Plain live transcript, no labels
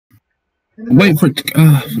Wait for it to...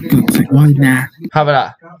 Oh, for God's sake, why now? How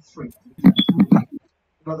about that?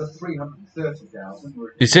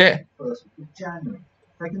 You see it?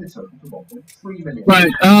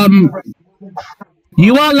 Right,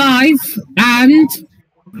 you are live, and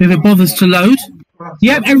if it bothers to load,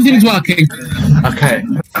 yep, everything's working. Okay.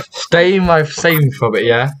 Stay in my saving for a bit,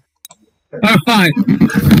 yeah? Alright.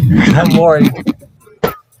 Don't worry.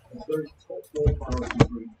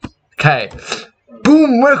 Okay.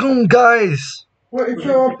 Boom, welcome guys! We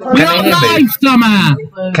are live, Summer!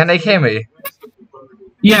 Can they hear me?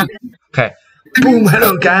 Yeah. Okay. Boom,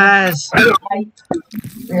 hello guys!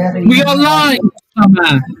 We are live,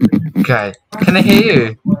 Summer! Okay. Can I hear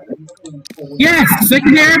you? Yes, they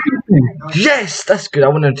can hear everything! Yes, that's good, I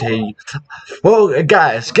want to hear you. Well,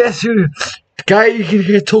 guys, guess who? The guy you can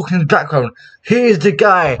hear talking in the background. He's the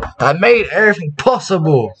guy that made everything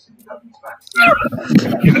possible.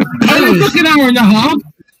 It took an hour and a half.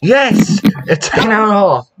 Yes, it took an hour and a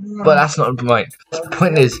half, but that's not the point. The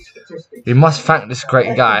point is, you must thank this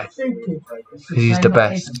great guy. He's the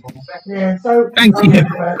best. Thank you.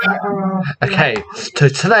 Okay, so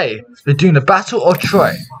today we're doing the Battle of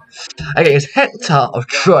Troy. Okay, it's Hector of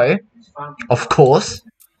Troy, of course.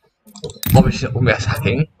 Obviously, not me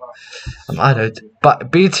attacking. I don't.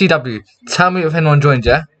 But BTW, tell me if anyone joined,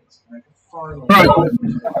 yeah? Right.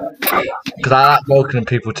 Because I like welcoming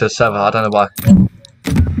people to the server, I don't know why.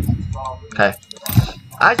 Okay.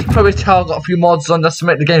 As you can probably tell, I've got a few mods on just to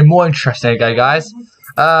make the game more interesting, okay, guys?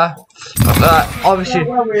 Obviously,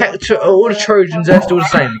 Hector, all the Trojans, they're still the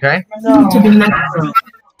same, okay?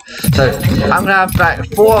 So, I'm gonna have like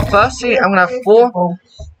 4 firstly, I'm gonna have 4.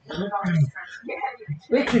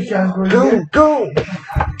 Go!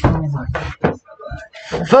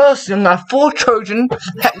 First, I'm gonna have 4 Trojan,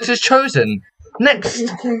 Hector's chosen. Next,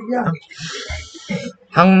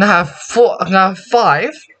 I'm gonna have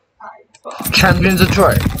 5 Champions of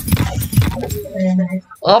Troy.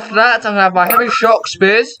 After that, I'm gonna have my heavy shock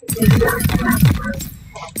spears,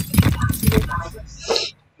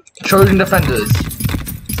 Trojan defenders,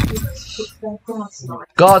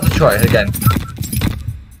 guards of Troy again.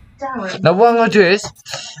 Now what I'm gonna do is,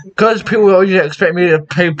 because people already expect me to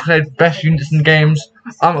play best units in games,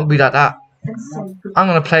 I'm gonna be like that. I'm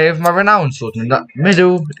gonna play with my renowned sword in that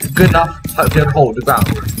middle, good enough, hopefully I'll hold the ground.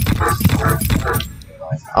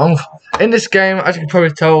 In this game, as you can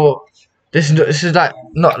probably tell, this is like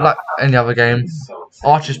not like any other game.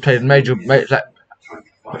 Archers played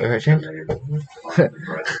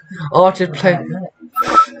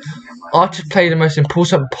Archers play the most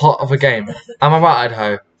important part of a game. Am I right,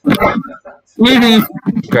 Idaho?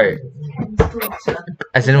 Great.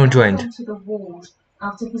 Has anyone joined?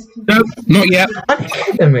 No, not yet. Are you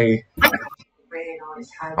kidding me?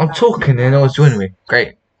 I'm talking and no one's joining me.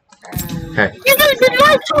 Great. Okay. You've only been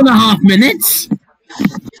live 2.5 minutes.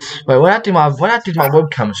 Wait, when I do my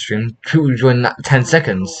webcam stream, people join that 10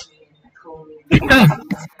 seconds.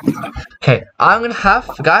 Okay, I'm gonna have,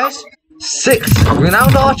 guys, 6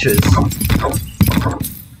 renowned archers.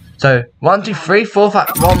 So 1, 2, 3, 4, 5,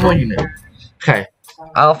 1 more unit. Okay.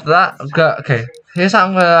 After that, okay. Here's how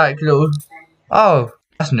I'm gonna like little. Oh,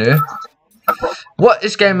 that's new. What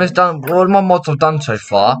this game has done, what my mods have done so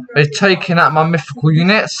far, is taking out my mythical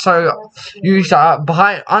units. So you start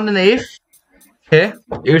underneath here,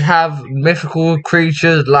 you would have mythical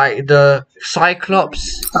creatures like the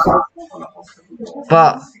Cyclops,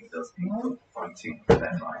 but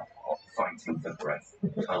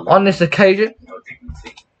on this occasion,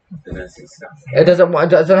 it doesn't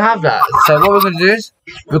have that. So what we're gonna do is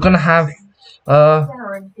we're gonna have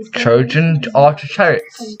Trojan archer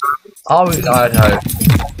chariots. Are we? I don't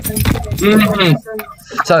know.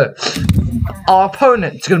 So our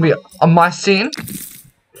opponent's gonna be on my scene.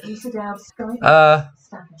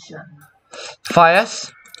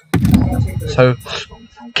 Phaeus. So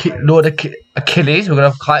Lord Achilles. We're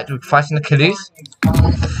gonna fight. We're fighting Achilles.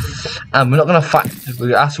 And we're not gonna fight.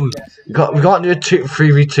 We can't do a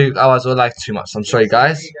 3v2. Otherwise, we'll like too much. I'm sorry,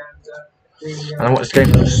 guys. And I want this game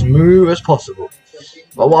as smooth as possible.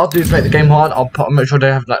 But what I'll do is make the game hard. I'll make sure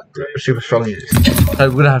they have like super strong units. So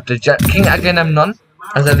we're gonna have the King Agamemnon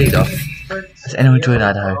as a leader. Has anyone joined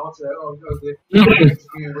Idaho?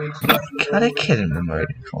 Are they kidding me,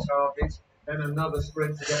 already?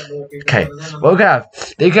 Okay, what we're gonna have?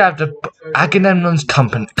 They're gonna have the Agamemnon's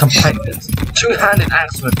companions. 2-handed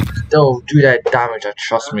axemen. They'll do their damage. I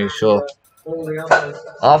trust me, sure.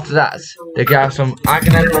 After that, they can have some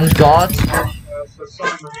Agamemnon's guards.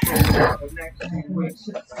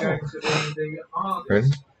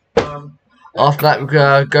 Really? After that,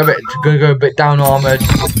 we're gonna go a bit down armored.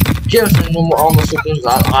 Give us some normal armor systems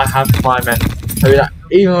that I have for my men. So that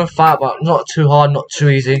even fight, but not too hard, not too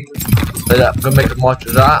easy. So yeah, I'm gonna make a mod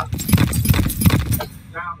of that.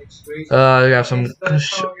 We have some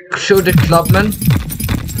shielded clubmen.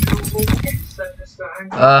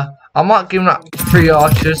 I might give him like 3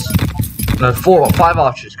 archers. No, 4 or 5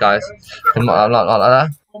 archers, guys. Not like that.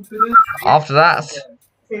 After that,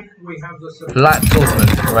 light swordsman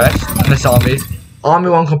for the rest. And this army. Army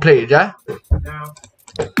 1 completed, yeah?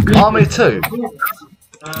 Army 2.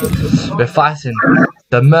 We're fighting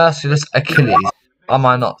the merciless Achilles. Am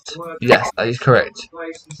I not? Yes, that is correct.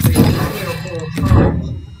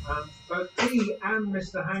 Both he and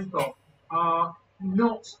Mr. Hancock are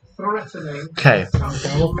not threatening. Okay.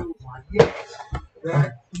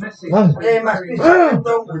 Their message and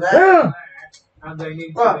they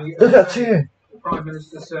need to be. Look at you. The Prime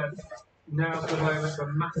Minister said, now's the moment for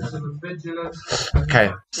maximum vigilance.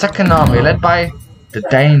 Okay, second army led by the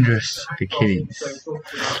dangerous Achilles.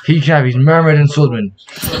 He can have his Myrmidon swordsman.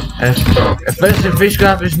 And if Fish can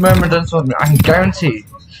have his Myrmidon swordsman, I can guarantee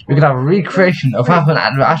we could have a recreation of what happened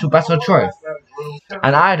at the actual Battle of Troy.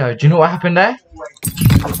 And Idaho, do you know what happened there?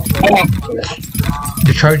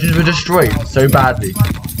 The Trojans were destroyed so badly.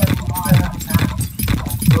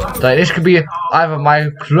 So this could be either my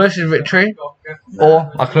closest victory or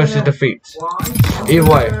my closest defeat. Either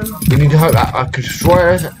way, we need to hope that I can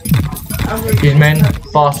destroy his men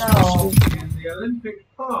fast as possible.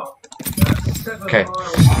 Okay,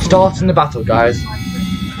 starting the battle, guys.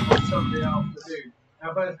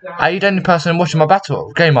 Are you the only person watching my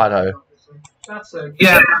battle game, Idaho?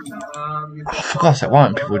 Yeah. For God's sake, why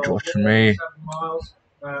aren't people watching me?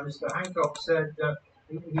 Mr. Hancock said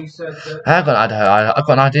he said that I've got an Idaho. I've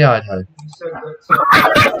got an idea, Idaho.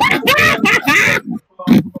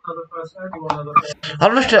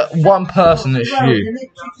 I've looked at one person, it's you.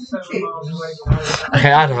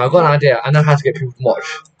 Okay, Idaho, I've got an idea. I know how to get people to watch.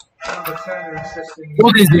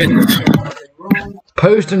 What is it?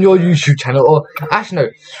 Post on your YouTube channel, or actually no,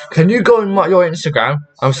 can you go on your Instagram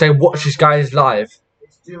and say watch this guy's live?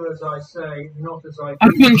 do as I say, not as I do.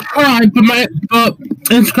 I've been trying, but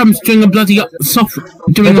Instagram's doing a bloody update.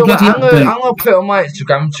 I'm gonna put it on my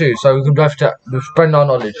Instagram too, so we can both spread our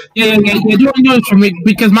knowledge. Yeah. Do it on yours for me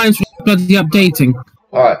because mine's bloody updating.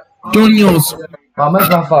 Alright. Do it on yours. I'll make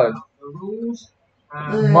my phone.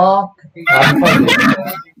 Mark. I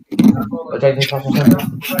don't think I can.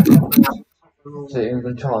 Is it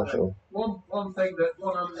even charged or? One thing that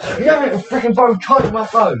you haven't freaking phone charging my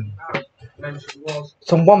phone. Was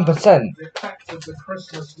some 1%. The effect of the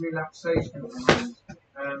Christmas relaxation,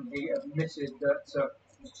 and he admitted that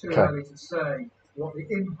it's too early to say what the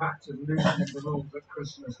impact of loosening the rules at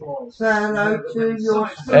Christmas was.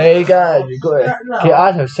 Hey guys, you got it. Okay,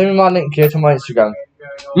 Adam, send me my link here to my Instagram.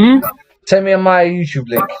 Send me my YouTube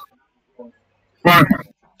link.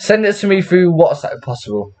 Send it to me through WhatsApp if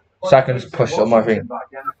possible, so I can just push it on my thing.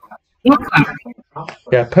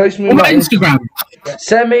 Yeah, post me my Instagram.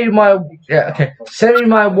 Send me my okay. Send me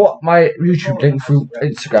my YouTube link through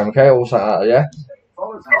Instagram, okay, or something like that, yeah.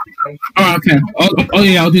 Oh, okay. Oh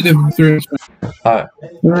yeah, I'll do that through Instagram. Alright.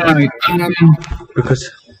 Right.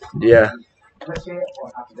 Because yeah.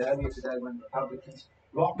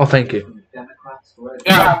 Oh, thank you.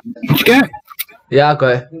 Yeah. Did you get it? Yeah, I got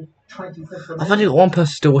it. I've only got one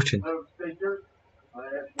person still watching.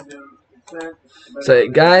 So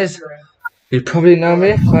guys, you probably know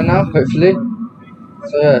me by now, hopefully.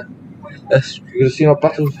 So yeah, you're gonna see my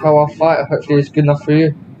battles, how I fight. Hopefully it's good enough for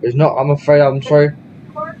you. If it's not, I'm afraid, I'm sorry,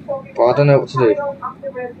 but I don't know what to do.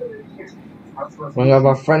 I'm gonna have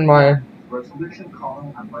my friend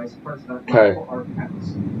okay.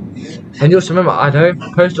 And you also remember, Idaho,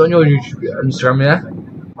 post it on your YouTube Instagram, yeah?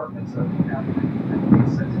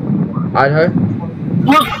 Idaho?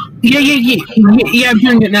 What? Yeah, I'm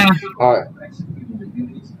doing it now. Alright.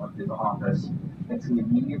 And to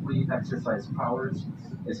immediately exercise powers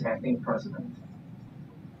as acting president.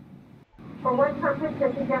 For what purpose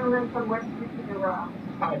does the gentleman from West Virginia rise?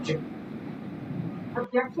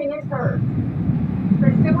 Objection is heard.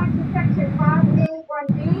 Pursuant to Section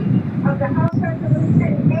 5A1B of the House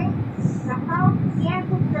Resolution 8, the House stands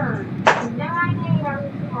adjourned to 9 a.m.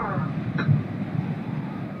 tomorrow.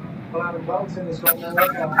 Well, Adam Bolton has got no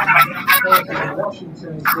record.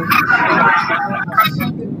 Washington is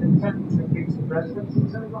second contempt to impeach the president.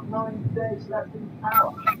 He's only got 9 days left in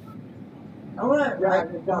power. I want to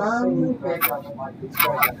it does seem like it's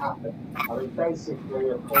going to happen. I mean, basically,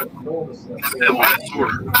 of course, enormousness. So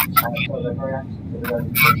they're very anxious to learn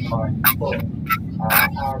to find the book.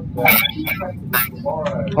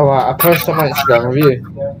 Alright, I posted on my Instagram review.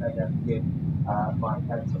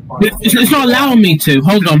 It's not allowing me to.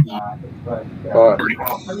 Hold on.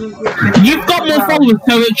 You've got more followers,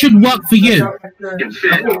 so it should work for you.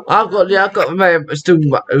 I've got mate, it would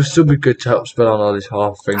still be good to help spell on all this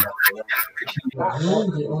half thing.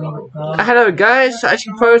 Hello guys,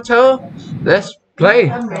 Action Proto. Let's play.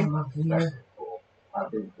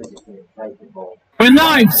 We're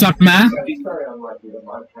live, Subman.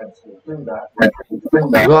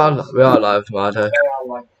 We are live, Tomato.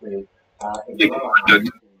 Work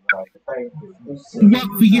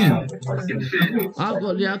for you.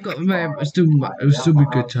 I've got mate, it would still be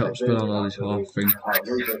good to help spell on all this half thing.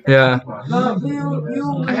 Yeah.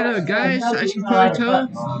 Hello guys, Action Proto.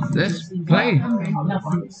 Let's play.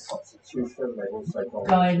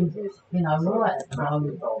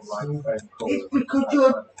 It's because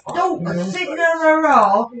your daughter's sitting on her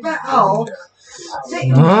arse, that old,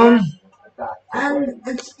 sitting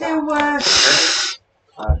and still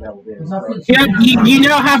Yeah, you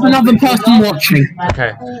now have another person watching.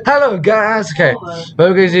 Okay. Hello guys. Okay.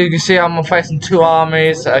 Well, as you can see, I'm facing two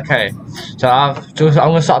armies. Okay. So I'm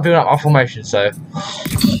gonna start building up my formation. So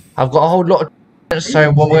I've got a whole lot of.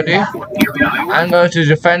 So what we're gonna do? I'm going to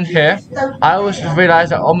defend here. I always realise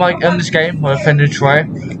that in this game, I'm defending Troy.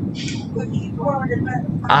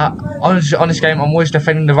 On this game, I'm always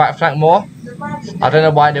defending the right flank more. I don't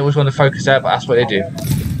know why they always want to focus there, but that's what they do.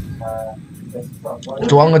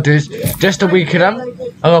 So what I'm going to do is, just to weaken them,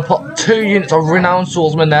 I'm going to put 2 units of renowned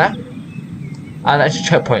swordsmen there, and extra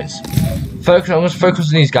checkpoints. I'm going to focus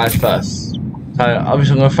on these guys first. So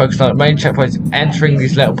obviously I'm going to focus on the main checkpoints, entering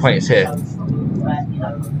these little points here.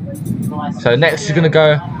 So next is going to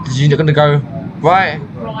go, this unit going to go right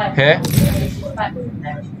here.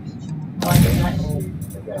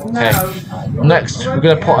 Okay. Next, we're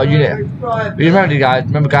gonna put a unit.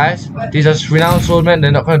 Remember guys, these are renowned swordmen.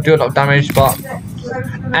 They're not gonna do a lot of damage, but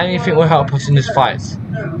anything will help us in this fight. Is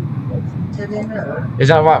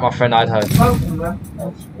that right, my friend Idaho?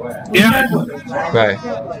 Yeah. Right.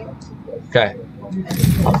 Okay.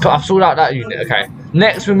 I've sorted out that unit. Okay.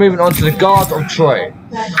 Next, we're moving on to the Guard of Troy.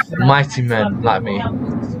 Mighty men like me.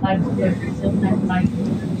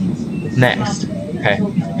 Next. Okay.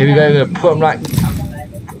 Here we go. We're gonna put them like.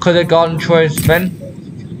 Because they're guarding Troy's men,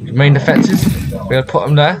 main defences, we're gonna put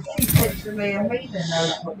them there.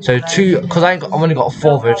 So because I've only got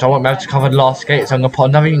 4 of them, so I won't be able to cover the last gate, so I'm gonna put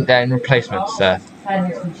another unit there in replacements there.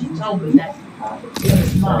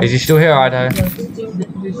 Is he still here, Idaho?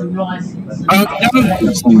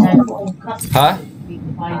 Huh?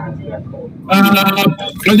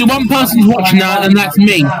 Only one person's watching now, and that's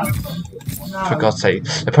me. For God's sake,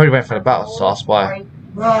 they probably went for the battle, so that's why.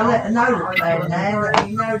 Well, let her know the plan now, let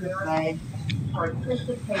me know the plan.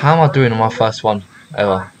 How am I doing on my first one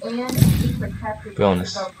ever? Be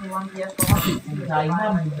honest.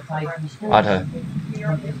 Idaho.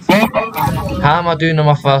 How am I doing on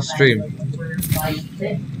my first stream?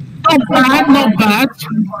 Not bad, not bad.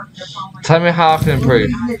 Tell me how I can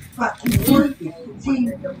improve.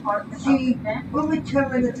 When we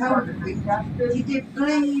turned the television, she did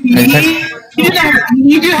bleed.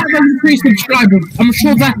 You do have an increased subscribers. I'm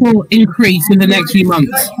sure that will increase in the next few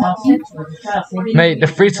months. Mate, the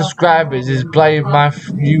 3 subscribers is Blade,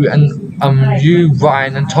 you and you,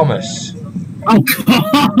 Ryan, and Thomas. Oh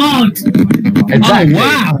God! Exactly. Oh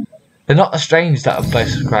wow! They're not strange that are Blade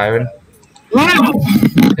subscribing. Wow!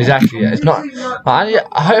 Exactly. Yeah. It's not.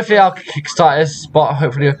 Hopefully, I'll kickstart this, but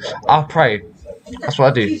hopefully, I'll pray. That's what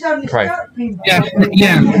I do. Pray. Yeah,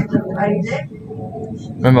 yeah.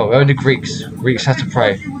 Remember, we're only Greeks. Greeks have to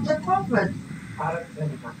pray.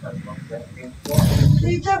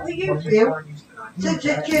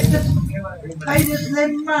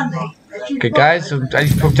 Okay, guys,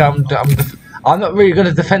 I'm not really going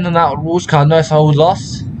to defend on that rules because I know it's all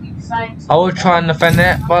lost. I will try and defend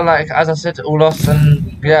it, but like as I said, all lost,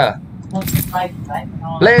 and yeah.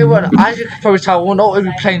 Later on, as you can probably tell, I will not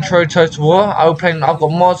be playing Total War. I've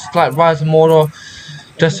got mods like Rise of Mordor,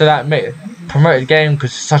 just to like promote the game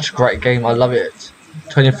because it's such a great game. I love it.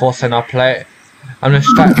 24/7 I play it. I'm just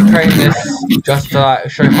start creating this just to like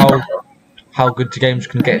show how good the games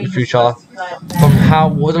can get in the future. From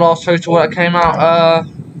what was the last Total War that came out? I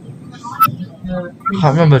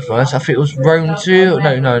can't remember the first. I think it was Rome 2.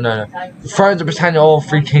 No. Thrones of Britannia or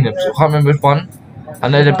 3 Kingdoms. I can't remember which one. I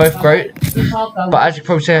know they're both great, but as you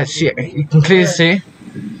probably see, you can clearly see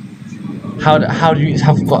how the youths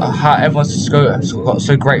have got, how everyone's got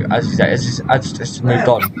so great as it's moved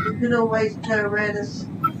on.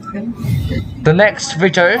 The next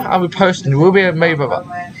video I'll be posting will be maybe,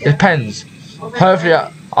 it depends. Hopefully,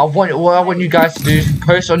 what I want you guys to do is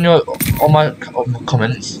post on my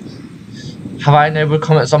comments. Have I enabled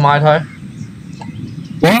comments on my Idaho?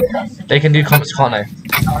 What? They can do comments, can't they?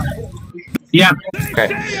 Yeah.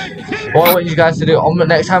 Okay. What I want you guys to do on the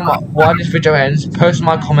next time while this video ends, post in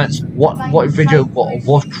my comments what total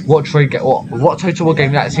war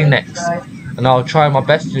game you like to see next, and I'll try my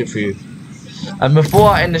best to do it for you. And before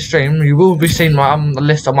I end the stream, you will be seeing my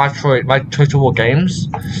list of my total war games.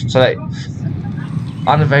 So that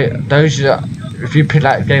those if you pick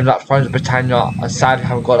like games like Thrones of Britannia, I sadly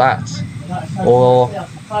haven't got that, or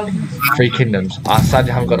Three Kingdoms, I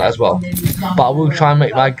sadly haven't got that as well. But I will try and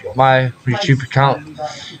make my YouTube account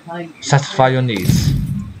satisfy your needs.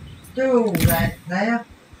 Do all that there.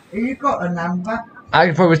 You got a number? I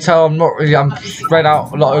can probably tell I'm spread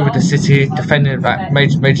out a lot over the city, defending like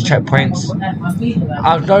major checkpoints.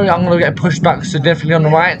 I know I'm gonna get pushed back significantly on the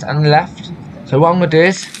right and the left. So what I'm gonna do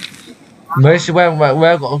is, mostly where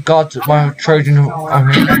I've got guards, my Trojan,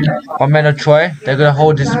 my men of Troy, they're gonna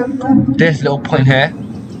hold this little point here.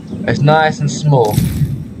 It's nice and small.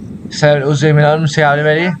 So it'll zoom in on them, see how they're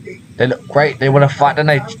ready? They look great, they wanna fight, don't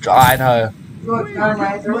they? I know.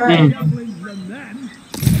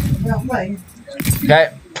 Okay,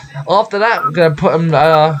 after that we're gonna put them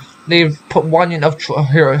put 1 unit of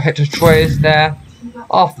hero Hector Troyes there.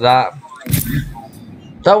 After that,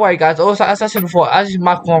 don't worry guys, also as I said before, as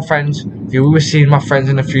my friends, you will be seeing my friends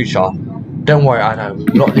in the future. Don't worry, I know,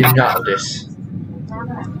 we're not leaving out of this.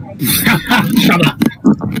 Shut up.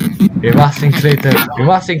 We must include them. We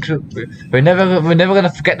must include. We're never gonna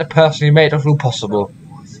forget the person who made it all possible.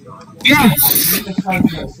 Yes!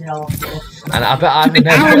 And I bet I Took an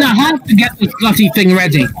hour and a half to get this bloody thing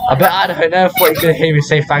ready. I bet I never thought he was gonna hear me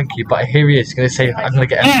say thank you, but here he is gonna say he's gonna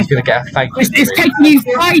get a thank you. It's taken you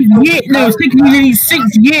 5 years. No, it's taken you nearly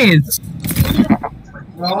 6 years.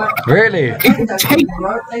 Really?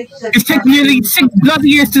 It's taken nearly 6 bloody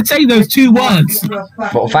years to say those 2 words.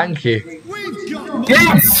 Well, thank you.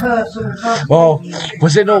 Yes. Well,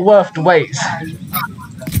 was it not worth the wait?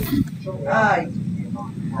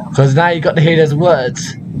 Because now you got to hear those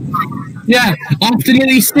words. Yeah, after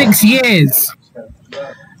nearly 6 years.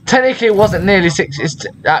 Technically, it wasn't nearly 6. Is this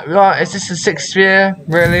the 6th year,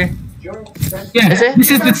 really? Yeah, is it?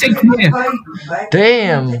 This is the 6th year.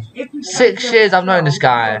 Damn, 6 years I've known this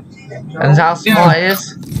guy, and how smart he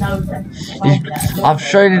is. I've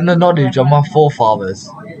shown him the knowledge of my forefathers.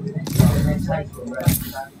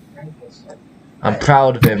 I'm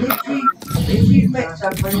proud of him.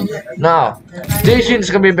 Now, these units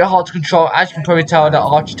are going to be a bit hard to control, as you can probably tell, they're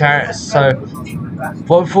archer turrets. So,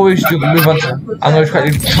 before we move on to, I'm going to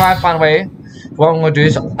try and find a way. What I'm going to do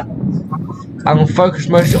is, I'm going to focus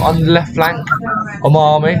mostly on the left flank of my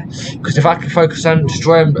army, because if I can focus on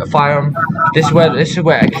destroy them, fire them, this is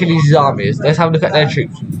where Achilles' army is. Let's have a look at their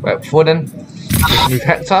troops. Right, before then, let's move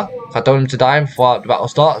Hector. I don't want him to die before the battle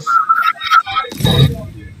starts.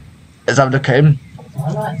 Let's have a look at him.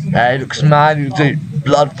 Yeah, he looks mad, he looks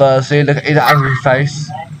bloodthirsty, look at his angry face.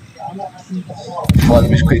 Before let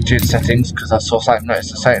me just quickly do the settings, because I saw something,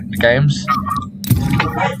 noticed the setting in the games.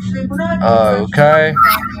 Okay.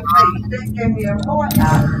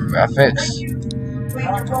 Graphics.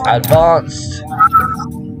 Advanced.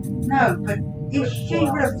 No, but if she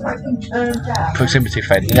would have fucking turned out. Proximity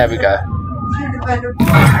fading, there we go.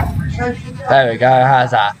 There we go,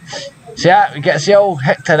 how's that? See that? We get the old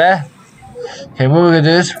Hector there. Okay, what we're gonna do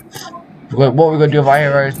is, what we're gonna do with our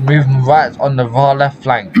hero is move him right on the far left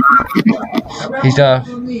flank. He's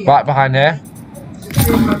right behind there.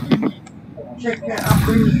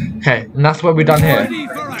 Okay, and that's what we've done here. Do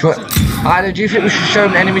you think we should show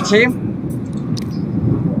an enemy team?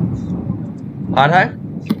 I know.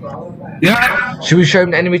 Yeah. Should we show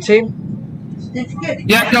him the enemy team?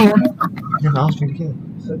 Yeah, go on. Never asked me again.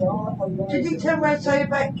 Did you tell me I saw you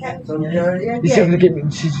about Captain earlier? She's going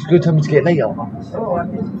to tell me to get later.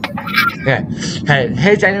 Yeah. Hey,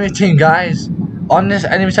 here's the enemy team, guys. On this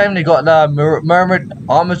enemy team, they got the Myrmid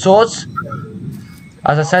armored swords.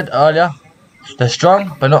 As I said earlier, they're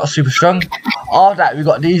strong, but not super strong. After that, we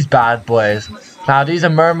got these bad boys. Now, these are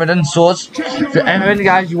Myrmidon swords. If any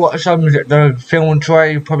guys you watch the film on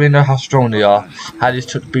Troy, you probably know how strong they are. How these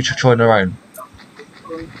took the beach of Troy on their own.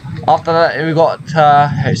 After that, we got,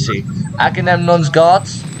 let's see, Agamemnon's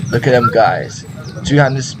guards. Look at them guys.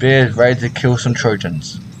 2-handed spears ready to kill some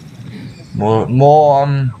Trojans. More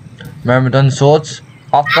Myrmidon swords.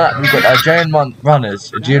 After that, we got Aegean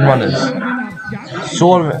runners.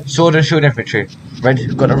 Sword and shield infantry. Ready,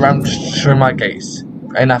 got to ram through my gates.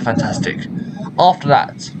 Ain't that fantastic? After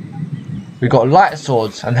that, we got light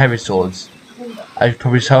swords and heavy swords. As you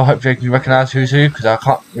probably tell, hopefully you can recognise who's who, because I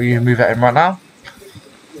can't really move that in right now.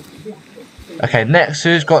 Okay, next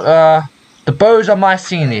who's got the bows of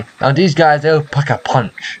Mycenae. Now these guys, they'll pack a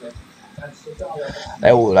punch.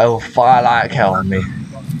 They will fire like hell on me.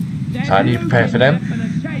 So I need to prepare for them.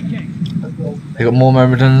 They got more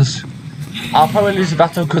Myrmidons. I'll probably lose the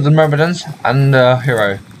battle because of the Myrmidons and the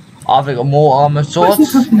hero. I've got more armored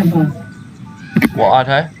swords. What are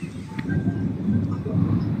they?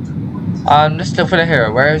 Let's still for the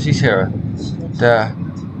hero. Where is his hero? There.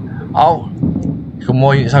 Oh, got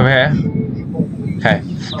more units over here. Okay,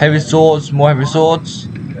 heavy swords, more heavy swords.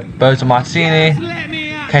 Bows of Mycenae.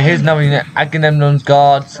 Okay, here's another unit. Agamemnon's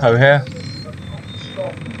guards over here.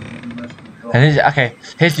 And here's, okay,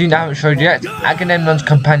 here's the unit I haven't showed yet. Agamemnon's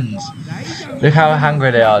companions. Look how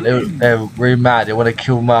hungry they are. They're really mad. They want to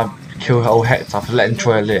kill old Hector for letting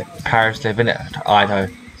Troy live. Paris live in it. Idaho.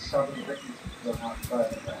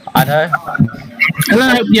 Hello,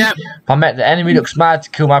 yeah. I met the enemy looks mad to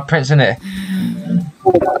kill my prince in it.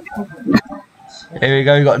 Here we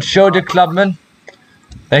go, you got the shoulder clubmen.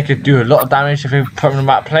 They could do a lot of damage if we put them in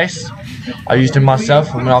the right place. I used them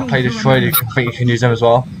myself, and when I play Destroy, I think you can use them as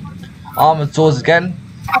well. Armored swords again.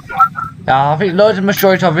 I think loads of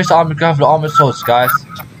majority of this army go for the armored swords, guys.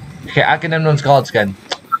 Okay, Agamemnon's guards again.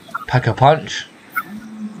 Pack a punch.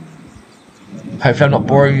 Hopefully I'm not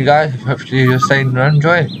boring you guys. Hopefully you're staying and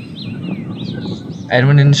enjoy.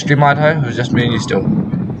 Anyone in the stream, Idaho? Or was it just me and you still?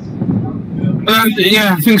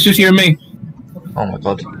 Yeah, I think it's just you and me. Oh my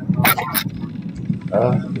god.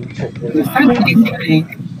 No.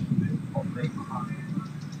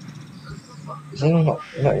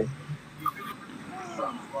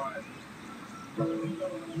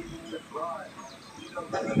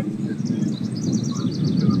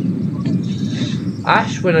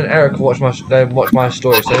 Ashwin and Eric watch my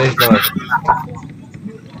story, so they know.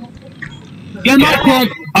 Yeah, no problem.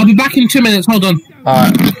 I'll be back in 2 minutes. Hold on.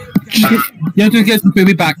 Alright. Yeah, we'll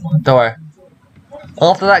be back. Don't worry.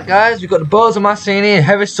 After that, guys, we've got the bows of Mycenae,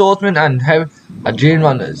 heavy swordsmen, and Aegean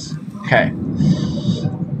runners. Okay.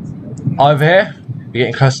 Over here, we're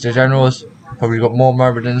getting close to the generals. Probably got more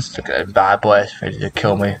Myrmidons. Look at them bad boys ready to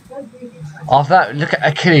kill me. After that, look at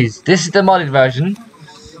Achilles. This is the modded version.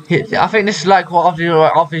 I think this is like what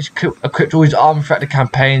after he's equipped all his armor throughout the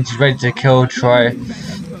campaigns, he's ready to kill Troy.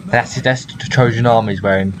 That's the Trojan armor he's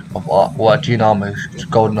wearing. What Aegean armor,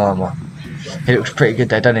 golden armor. He looks pretty good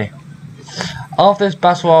there, doesn't he? After this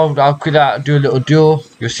battle, I'll quit out and do a little duel.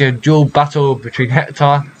 You'll see a duel battle between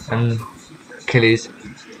Hector and Achilles.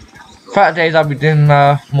 Throughout the days I'll be doing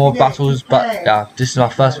more battles, but yeah, this is my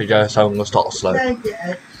first video, so I'm gonna start slow.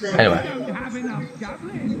 Anyway.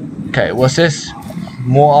 Okay, what's this?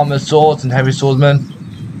 More armored swords and heavy swordsmen.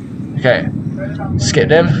 Okay, skip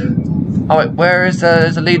them. Oh wait, where is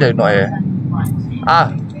there's a leader not here?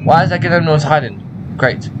 Ah, why is Agamemnon hiding?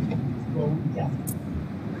 Great.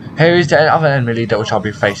 Here is the other enemy leader which I'll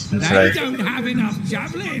be facing today. They don't have enough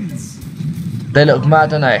javelins. They look mad,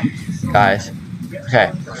 don't they, guys?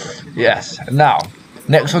 Okay, yes. Now,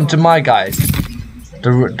 next one to my guys,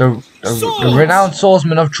 the renowned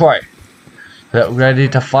swordsmen of Troy. They look ready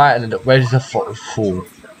to fight and they look ready to fall.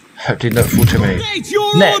 Hopefully don't fall to me.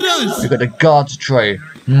 Next, we've got the guards of Troy,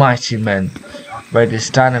 mighty men, ready to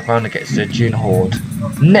stand their ground against the Aegean horde.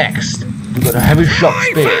 Next, we've got the heavy shock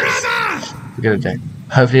spears. We're gonna do.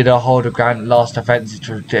 Hopefully they'll hold the ground last defense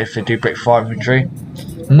if they do break fire infantry.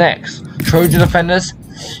 Next, Trojan defenders.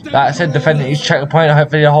 Like I said, defending each checkpoint,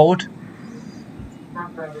 hopefully they'll hold.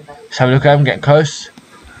 Let's have a look at them, getting close.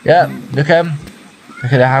 Yep, look at them.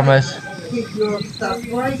 Look at the hammers.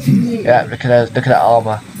 Yeah, look at that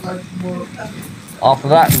armour. After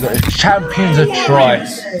that, we've got the champions of Troy.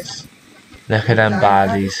 Look at them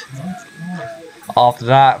baddies. After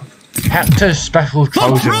that, Hector's special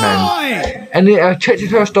Trojan men. And check the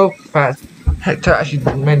first off fact, Hector actually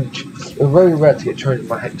managed. It's very rare to get Trojan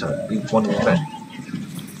by Hector. He's one of his men.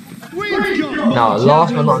 Now,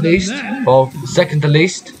 last but not least, well, second to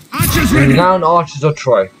least, the renowned archers of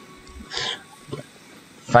Troy.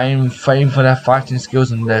 Famed for their fighting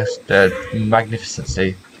skills and their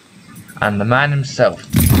magnificency. And the man himself,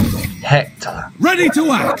 Hector, ready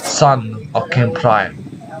to act, son of King Priam.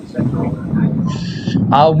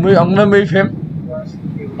 I'm gonna move him.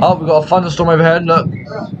 Oh, we've got a thunderstorm overhead. Look, we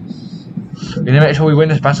need to make sure we win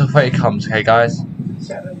this battle before it comes. Okay, guys.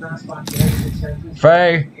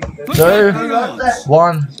 3, 2,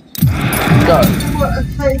 1, go.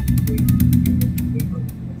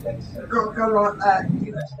 Go like that.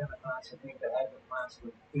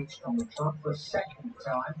 On the front for a second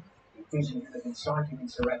time, accusing him of inciting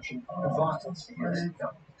insurrection and violence against the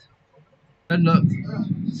government. And look, we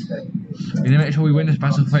need to make sure we win this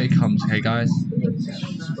battle before it comes, okay, guys?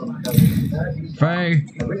 3,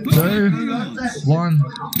 2, 1,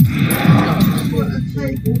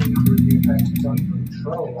 go.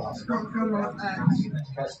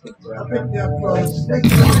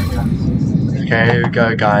 Okay, here we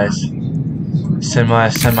go, guys. Send my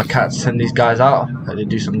cat to send these guys out. Let they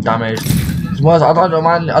do some damage. Well, I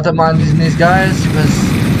don't mind using these guys because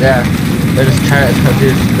yeah, they're just characters that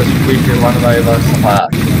just weeping, run over, stuff like that.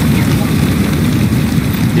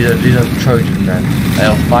 These are Trojan men.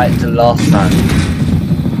 They'll fight to the last man.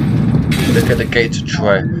 Look at the gates of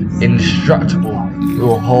Troy. Indestructible. We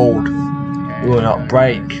will hold. We will not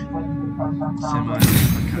break. Send my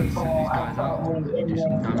cat to send these guys out. Let do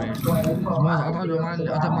some damage. Well, I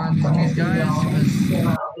don't mind using these guys because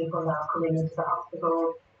people now coming into the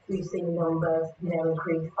hospital. We've seen numbers,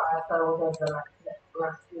 increase fivefold over the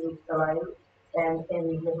last few weeks alone in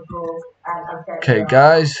Liverpool. okay,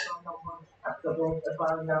 guys.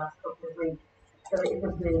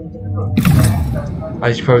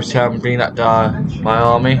 As you probably see, I'm bringing up my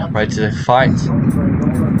army ready to fight.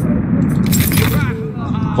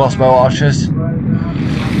 Crossbow archers.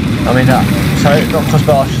 I mean, sorry, not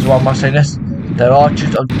crossbow archers. Why am I saying this? They're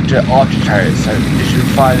archers of the archer chariots, so they should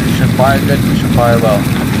fire good, they should fire well.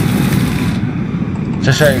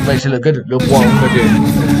 Just so it makes it look good. Look what I'm gonna do.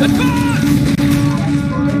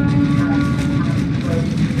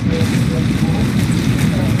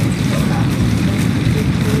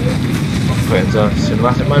 Put into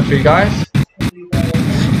cinematic mode for you guys.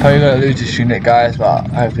 Probably gonna lose this unit, guys, but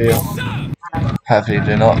hopefully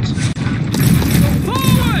do not.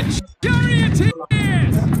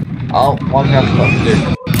 Oh, one thing I forgot to do.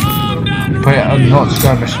 Put it on not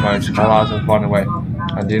skirmish mode to allow us to run away.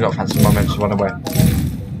 And do not fancy my men to run away.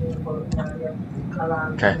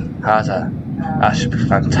 Okay, how's that? That should be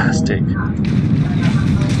fantastic.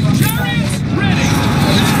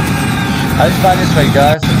 I just find this way,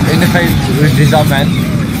 guys. In the face with these are men,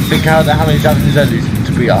 think how many Japanese are losing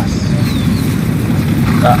to beat us.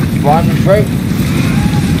 Run through.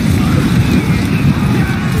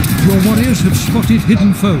 Your warriors have spotted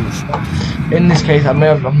hidden foes. In this case, I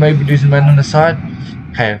may be losing men on the side.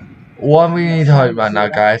 Okay, what we need to hope right now,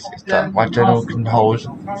 guys, is that my general can hold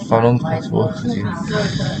for long possible. As you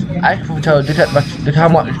can tell, look how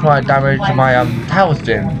much my damage to my towers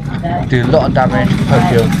doing. Do a lot of damage.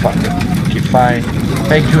 Hope you'll keep fine.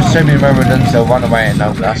 Thank you so many remembrance. They'll run away and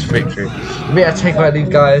that's victory. If we had to take away these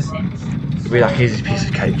guys, it'd be like an easy piece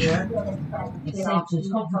of cake. It's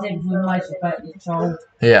confidential information about the child.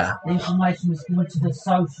 Yeah. The information was given to the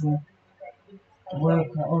social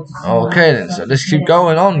worker or to okay then, so let's keep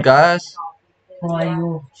going on, guys. By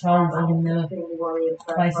your children in the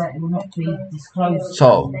place that will not be disclosed.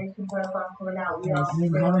 So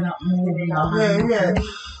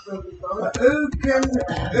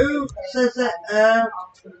Who says that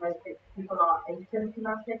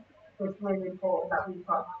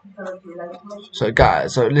So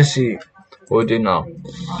guys, so let's see what we do now.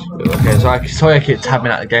 Okay, sorry I keep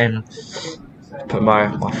tapping at the game. But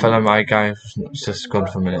my fellow guy just gone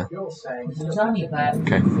for a minute.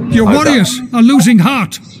 Okay. Your warriors are losing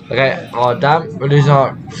heart. Okay, oh damn, we're losing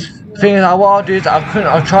heart. Thing is, what I'll do is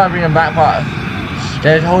I'll try and bring them back, but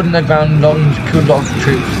they're holding the ground long, killed a lot of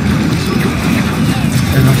troops.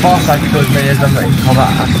 And the faster I kill as many of them in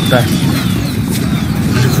combat, that's the best.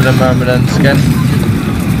 Just for the Myrmidons again.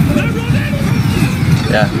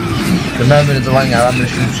 Yeah, the Myrmidons are running out of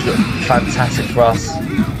ammunition, which look fantastic for us.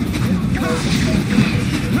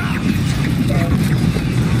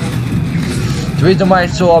 The reason why I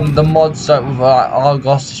saw the mods with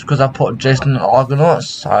Argos is because I put Jason and Argonauts,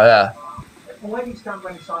 so yeah.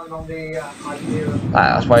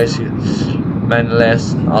 That's why you see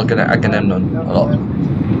Menelaus and Agamemnon a lot.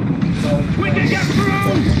 We can get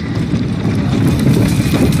through.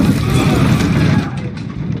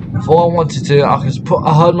 If all I wanted to, I could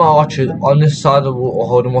I hold my archers on this side of the wall or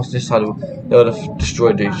hold them off this side of the wall. They would have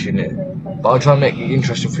destroyed each unit. But I'll try and make it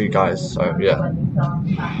interesting for you guys, so yeah.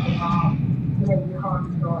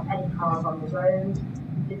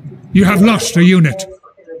 You have lost a unit.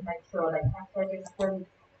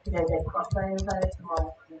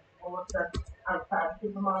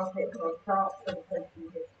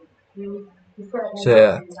 So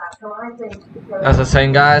yeah, as I was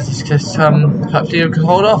saying, guys, it's just hopefully you can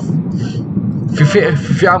hold off. If you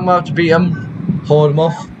think I'm about to beat them, hold them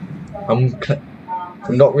off.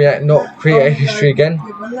 Not create a history again.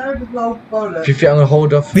 If you think I'm gonna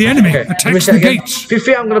hold off, the enemy attacks the gates. If you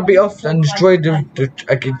think I'm gonna beat off and destroy the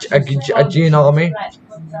Aegean army,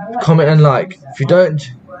 comment and like. If you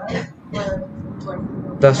don't,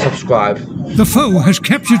 then subscribe. The foe has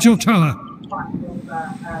captured your tower.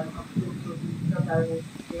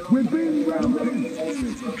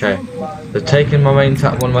 Okay, they're taking my main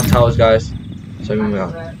one of my towers, guys. So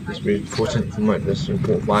yeah, it's been important for my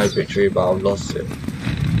victory, but I've lost it.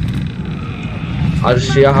 I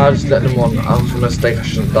just let them on. I was a mistake I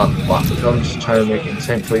shouldn't have done, but I'm just trying to make it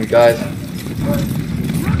insane for you guys.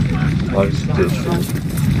 I just did.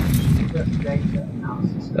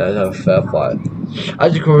 Let's have a fair fight.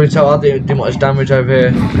 As you can already tell, I didn't do much damage over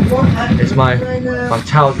here. It's my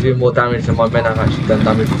tower's doing more damage than my men have actually done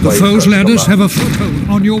damage. The foe's ladders have a foothold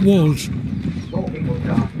on your walls.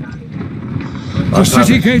 The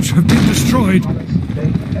city gates have been destroyed.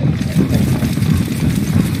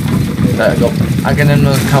 I got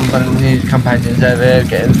Agamemnon's companions over here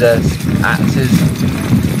getting their axes.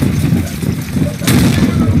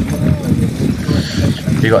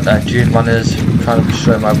 You got that Dune runners trying to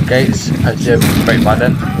destroy my gates. Hopefully it'll break by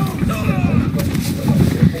then.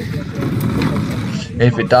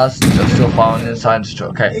 If it does, they'll still fire on the inside and destroy.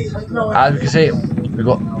 Okay, as you can see, we've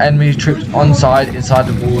got enemy troops on side, inside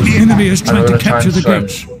the walls. The enemy is trying to capture the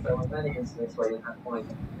gates.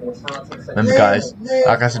 Remember guys,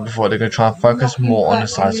 like I said before, they're going to try and focus more on the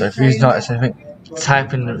side, so if you notice anything,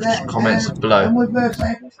 type in the comments below.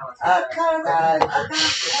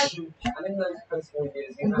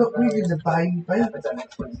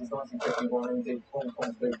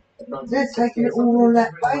 They're taking it all on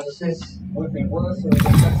that basis.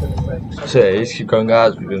 So yeah, just keep going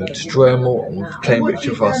guys, we're going to destroy them all and we'll claim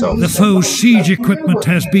victory for ourselves. The foe's siege equipment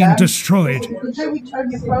has been destroyed.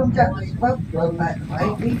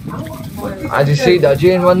 As you see, the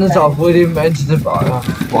Dune runners are avoiding into the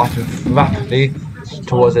fighting rapidly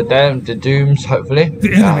towards the dooms, hopefully.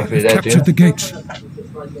 The enemy has captured the gates.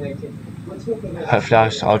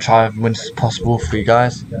 Hopefully I'll try as much as possible for you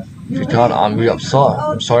guys. If you can't, I'm really upset,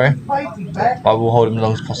 I'm sorry. But I will hold them as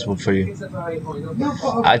long as possible for you.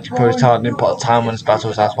 I probably tell I didn't put a time on this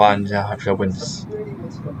battle, so that's why hopefully I'll win this.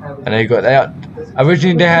 And then you got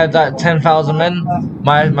originally they had that 10,000 men.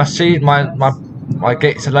 My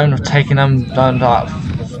gates alone have taken them down to like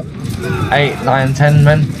 8, 9, 10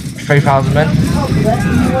 men, 3,000 men.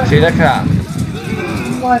 See, look at that.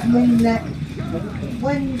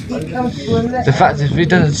 The fact is, if he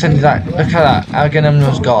doesn't send you that, look at that,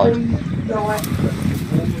 Agamemnon's guard.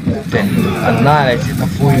 Then annihilated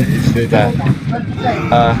before he is through there.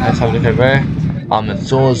 Let's have a look over here. Armored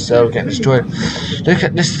swords, they'll get destroyed. Look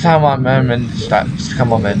at this time, my men,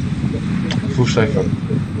 come on, men. Full slow for them.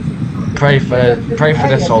 Pray for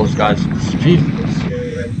their souls, guys.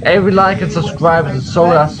 Every like and subscribe is a soul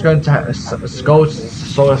that's going to heaven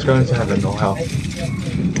or hell.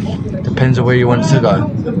 Depends on where you want to go.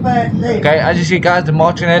 Okay, as you see guys, they're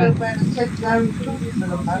marching in.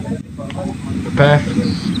 Prepare.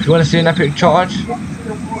 If you want to see an epic charge,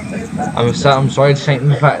 I'm sorry to take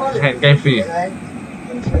the game for you.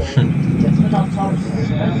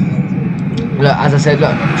 Look, as I said,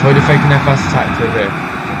 look, try to fake their first attack over here.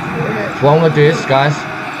 So what I'm going to do is, guys,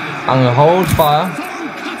 I'm going to hold fire.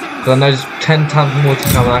 Because I know there's 10 times more to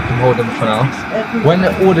come and I can hold them for now. When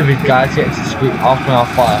the order of these guys gets to scoop after our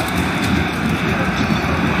fire.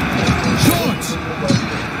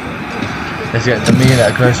 Let's get to me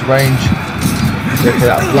at a close range. Look at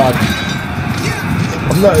that blood.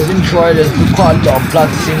 I'm not even trying, there's quite a lot of blood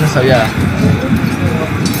seen, so yeah.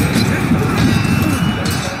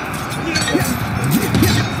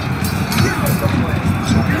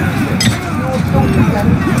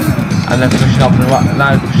 And then pushing up the right,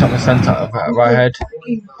 now push up the centre of that right head.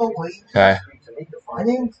 Okay. And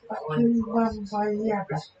then fucking one by the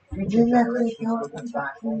other. You didn't have to go to the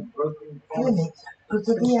fucking clinic because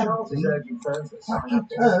of the empty fucking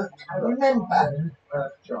perk. Remember,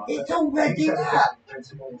 it's already up.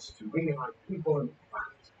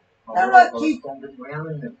 They're like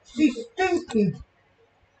she's stupid.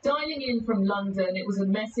 Dialing in from London, it was a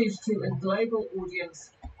message to a global audience.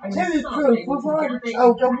 Tell the truth, if I had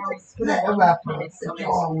told them, let her have the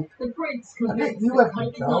child. The Brits I bet you have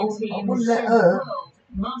the child, I wouldn't let her.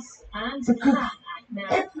 Because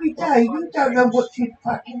every day you don't know what she's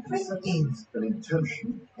fucking thinking.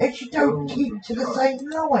 And she don't keep to the same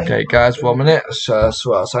line. Okay guys, 1 minute, so that's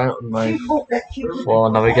what I was saying for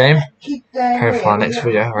another game. Prepare for our next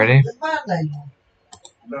video, ready?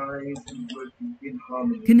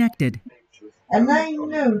 Connected. And they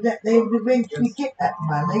knew that they would eventually get that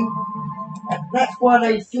money. And that's why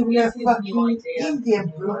they've given her fucking Indian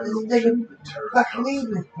food instead of fucking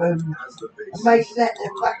English food. And they said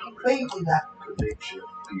they're fucking feeding her.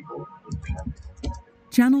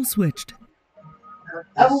 Channel switched.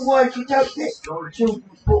 Otherwise you don't get children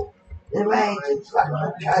put their hands in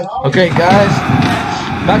fucking cake. Okay guys,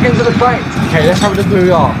 back into the fight. Okay, let's have a look where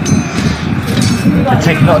we are. They're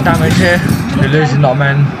taking a lot of damage here. They're losing a lot of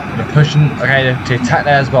men. They're pushing. Okay, to attack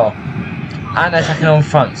there as well. And they're attacking on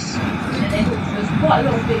fronts.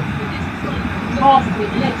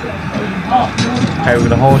 Okay, we're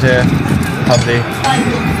gonna hold here. Probably.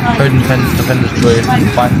 Hold defend destroy.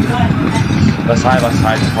 Fight. But side by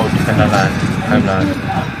side, hold defend our land. Homeland.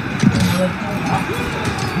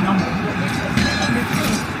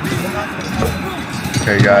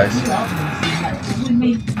 Okay, guys.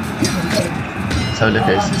 So look at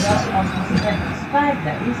this.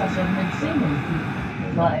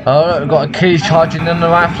 Oh look, we've got Achilles charging on the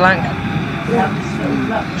right flank.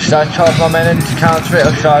 Should I charge my men in to counter it,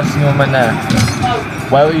 or should I see my men there?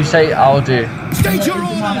 Whatever you say, I'll do.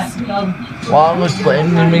 Well, I'm just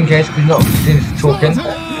putting in case because you're not finished talking.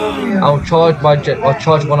 I'll charge my jet. I'll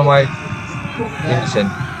charge one of my Vincent.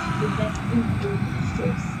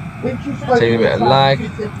 Taking a bit of lag.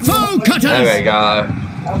 There we go.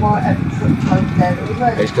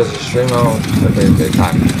 It's because of the stream. I'll just a bit of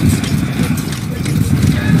time.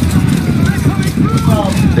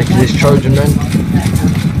 Look at this Trojan man.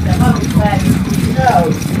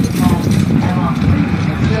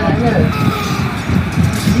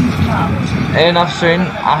 Enough soon.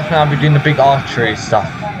 After I'll be doing the big archery stuff.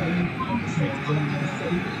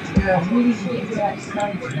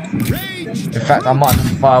 In fact, I might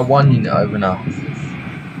just fire one unit over now.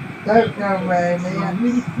 Don't go around here.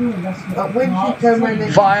 But when you go around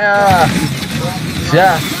here, Fire!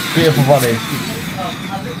 Yeah, beautiful volley.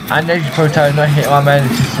 And there's your proto not hitting my men,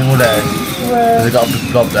 it's just single there. Because they got a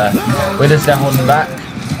big blob there. We're just there holding back.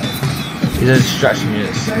 These are distraction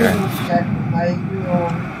units. Okay.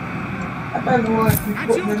 I don't know why you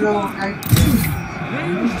put the long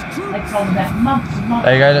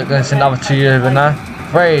There you go, look, there's another 2 over now.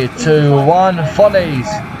 3, 2, 1, volleys!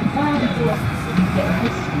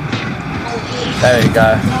 There we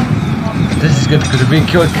go. This is good because if we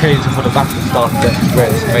killed Achilles before the battle started,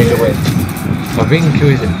 that's a major win. But being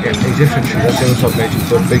killed his infantry, that's also a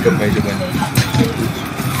bigger major win.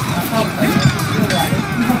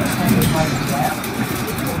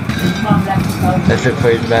 Let's look for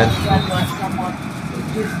his men.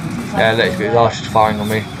 Yeah, look, he's just firing on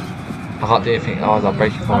me. I can't do anything, I was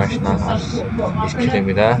breaking formation now. He's killing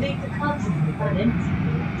me there.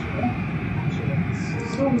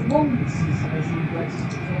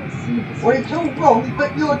 Well, it's all wrong, but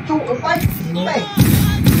you're sort of making me.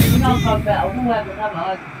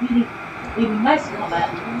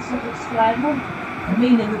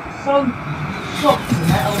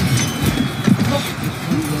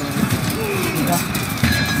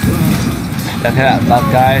 Look at that blood,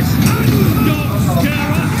 guys.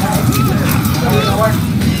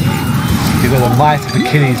 You've got the might of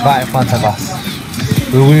Achilles right in front of us.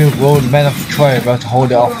 We'll the men of Troy are about to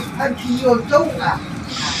hold it off. Actually, your daughter.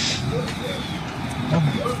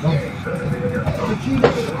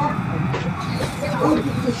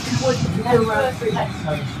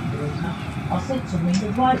 I said to me,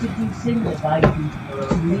 why did you send the baby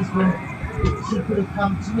to Liz when she could have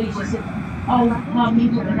come to me? She said, oh, Mum, you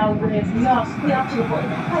wouldn't know wherever we are. So I could have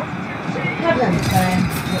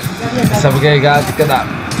got So we're going, guys, look at that.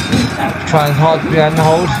 Trying hard behind the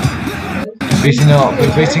hold. Beating it up,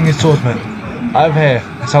 we're beating his swordsman. Over here,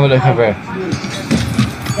 let's have a look over here.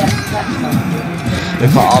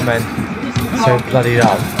 Look at our men. So bloody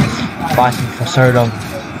up. Fighting for so long.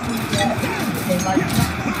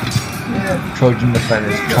 Trojan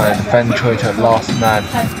defenders trying to defend Troy to the last man.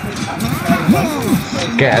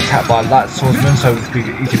 Get attacked by light swordsmen so we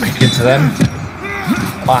can easily pick into them.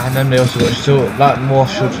 Behind them they also got more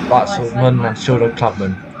light swordsmen and shield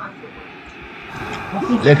clubmen.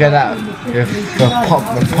 Look at that, we're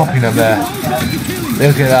popping them there.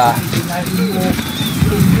 Look at that.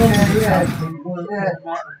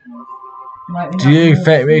 Do you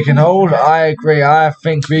think we can hold? I agree, I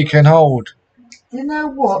think we can hold. You know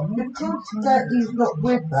what? Because Daddy's not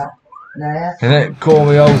with her now. And then call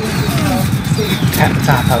me old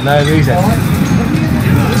tap for no reason.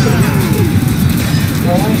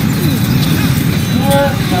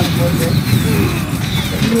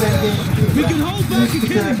 We can hold back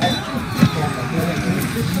again.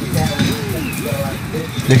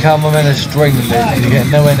 Look how my men are destroying them, you get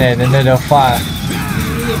nowhere near, and then they'll fire.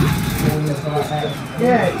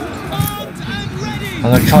 And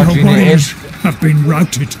they're charging it in. Have been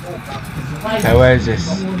routed. Okay, where is this?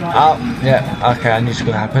 Oh, yeah, okay, I knew it's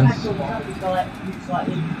gonna happen.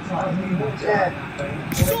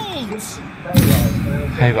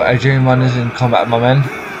 Okay, got Adrian runners in combat, my men. It's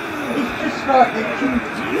just like that you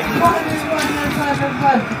run.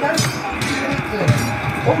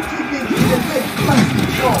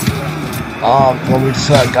 Oh, well, we just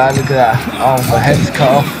saw that guy, look at that. Oh, my head's cut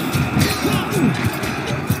off.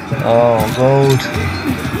 Oh, gold.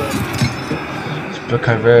 look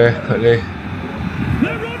over here quickly.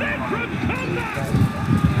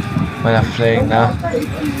 When they're fleeing now.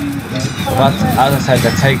 But as I said,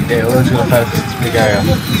 they're taking it all to the first big area.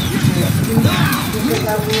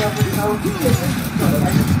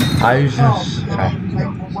 I use this. Okay.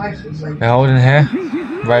 We're holding here.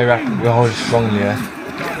 Very rapid. We're holding strongly here.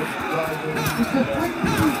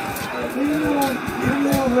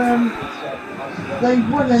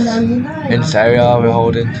 In this area we're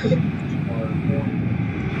holding.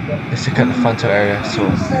 Let's look at the frontal area, so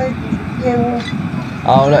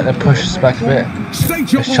I'll let them push us back a bit.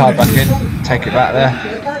 Let's charge back in, take it back there.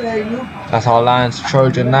 That's our lines,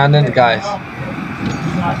 Trojan landing, guys.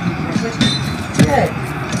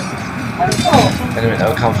 Anyway,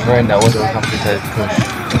 they'll come through and they'll also come through to push.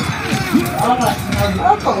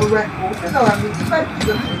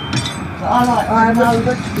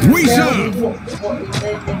 We serve!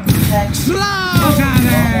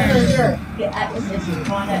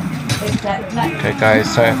 Okay guys,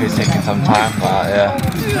 sorry if it's taking some time, but yeah.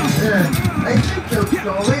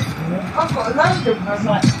 I've got a load of them.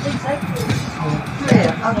 Clear,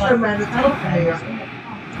 I'll turn around the top here.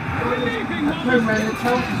 I'll turn around the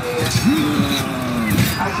top here.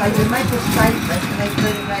 I say you make a statement and they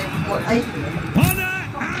really make what they do.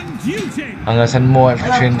 I'm going to send more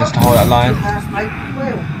infantry in just to hold that line.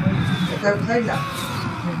 Don't say that.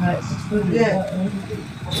 Yeah.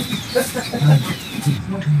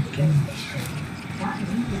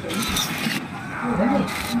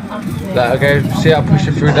 That, okay, see how I push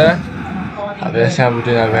it through there? Let's see how we're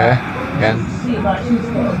doing over here again.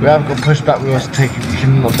 We haven't got pushed back, we also taking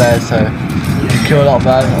killing a lot of bears, so we kill a lot of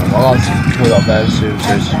bears. Well, I'll kill a lot of bears soon,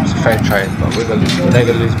 so it's a fair trade, but they're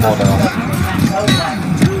going to lose more than us.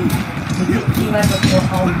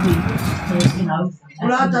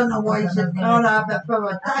 Well, I don't know why he said can't have it for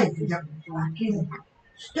a day, because you're fucking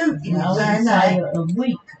stupid saying that. A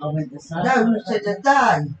week, I went to say. No, you said a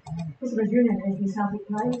day.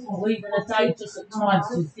 Or even a day just at times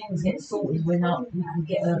till things get sorted when we can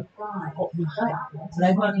get a popular back. So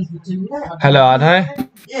they won't even do that. Hello, Arno.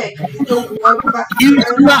 Yeah, because you don't walk back. You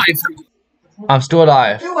alive? I'm still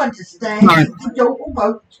alive. You understand? Right. You don't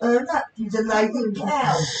won't turn up. She's a lady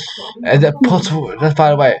cow. Is it possible, just by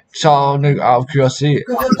the way, so out of curiosity,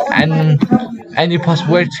 and any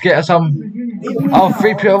possible way to get some,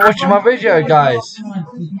 3 people watching my video, guys.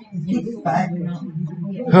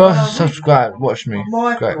 Who else subscribed, watch me?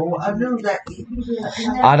 Great. I knew that.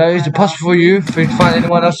 I know, is it possible for you to find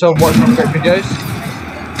anyone else to watch my great videos?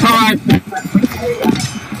 Alright.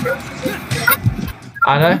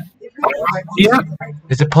 I know. Yeah.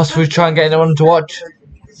 Is it possible to try and get anyone to watch?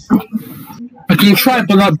 I can try,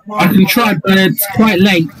 but it's quite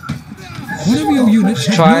late. One of your units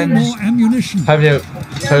has Try no and- more ammunition. So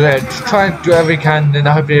just try and do whatever you can, then I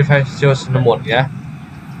hope you see us in the morning, yeah?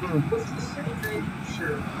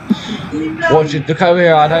 Watch it, look over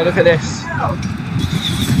here, I know, look at this.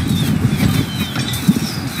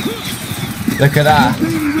 Look at that.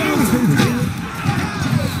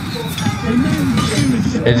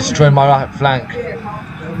 They destroyed my right flank.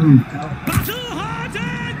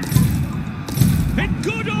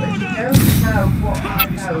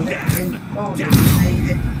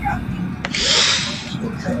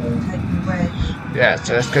 Yeah,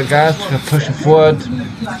 so let's go guys, we're pushing forward.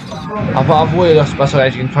 I've already lost the battle,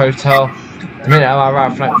 as you can probably tell. The minute my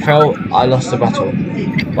right flank fell, I lost the battle.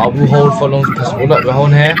 But we'll hold for as long as possible. Look, we're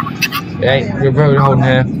holding here. We're really holding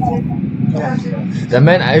here. The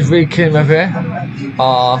men that is really killing over here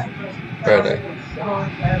are... Where are they?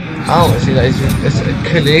 Oh, see that it's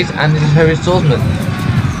Achilles and it's a heavy swordsman.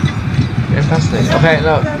 Fascinating. Okay,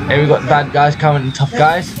 look, here we've got the bad guys coming, the tough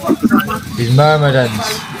guys. These Myrmidons.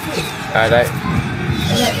 There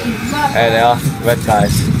they are, red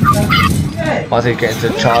guys. Once they get into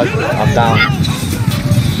the charge, I'm down.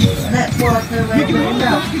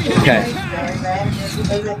 Okay.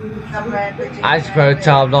 As you can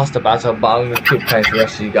tell, I've lost the battle, but I'm going to keep playing for the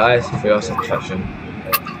rest of you guys for your satisfaction.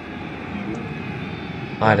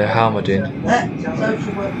 I don't know how am I doing.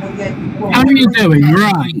 How are you doing?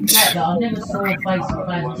 Right. I never saw a face to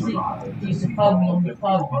face. I see he used to phone me on the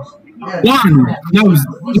phone. One. No.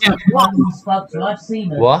 Yeah. One we spoke to, I've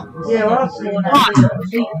seen it. What? Yeah, I've seen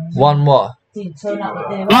it. One what? Didn't turn up with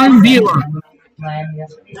their One viewer.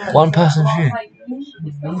 One person view?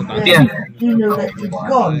 Yeah. You know that he's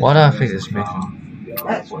gone. Why do I think it's me?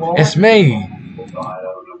 That's why. It's me! It's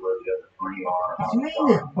me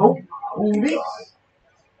that broke all this.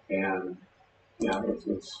 And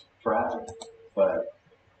it's tragic, but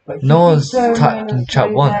No one's typed in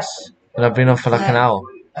chat once, and I've been on for like an hour.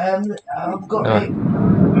 I've got No. it.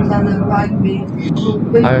 I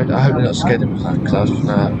hope you're not scared of me, because I was just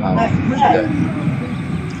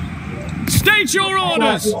State your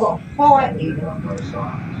orders! We've got fighting.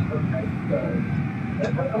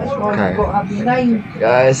 Okay. Got to have your name.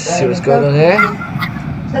 Guys, see what's going on here.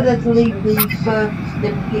 Tell her to leave the service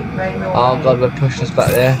certificate right now. Oh god, we're pushing us back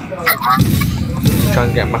there. Try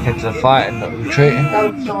and get back into the fight and not retreating.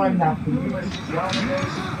 Don't sign nothing.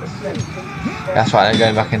 That's right, they're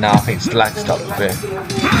going back in now. I think it's the lag stopped a bit.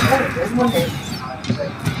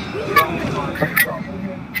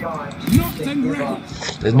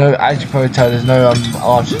 There's no, as you probably tell, there's no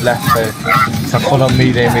archers left, so it's a full on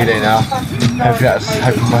melee now. Hopefully that's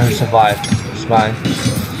hoping who survived. It's mine.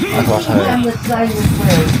 That's what I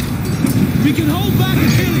heard. We can hold back the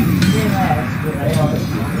killing!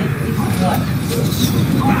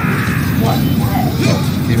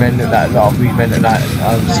 These men look like a lot of these men look like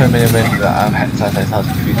so many men that hectares, it's hard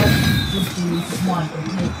to confuse.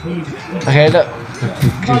 Okay, look.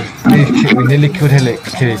 We nearly killed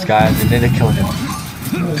Achilles, guys. We nearly killed him.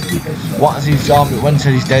 Once his army, when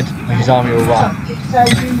said he's dead, his army will run.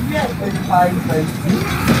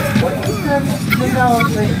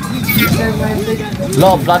 A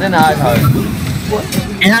lot of blood in Idaho.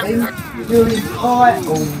 Yeah.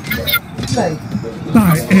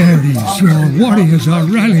 By Ares, your warriors are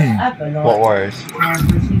rallying. What warriors?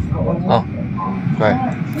 Oh, great.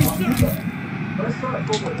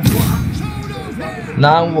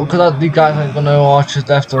 Now, because these guys ain't got no archers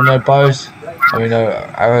left or no bows, I mean no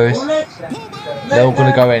arrows, they're all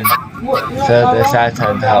gonna go in. So it's our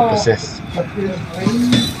turn to help assist. Have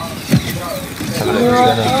a look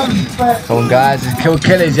what's going on. Come on guys, let's kill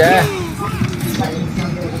Achilles, yeah?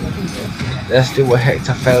 Let's do what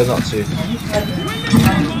Hector failed not to.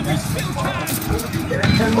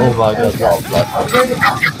 Oh my god, a lot of blood.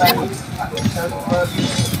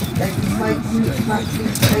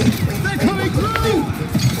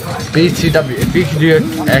 BTW, if you could do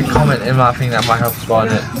a comment in my thing, that might help spawn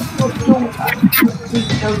it.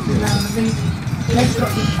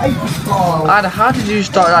 Ada, how did you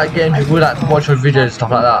start like getting people like to watch your videos and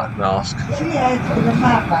stuff like that? I ask.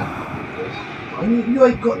 You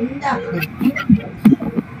ain't got nothing.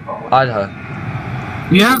 Idaho.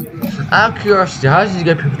 Yeah. Out of curiosity, how did you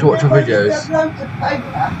get people to watch your videos?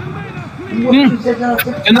 You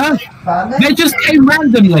know, they just came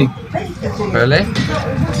randomly. Really?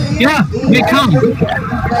 Yeah, they come.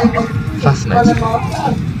 Fascinating.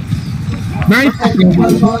 Very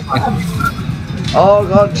fascinating. Oh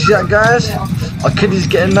god, see that guys? Achilles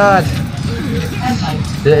getting mad.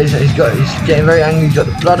 Yeah, he's getting very angry. He's got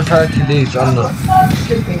the blood of Hercules on the.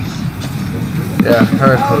 Yeah,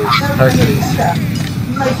 Hercules.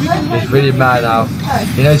 He's really mad now.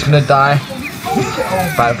 You know he's gonna die.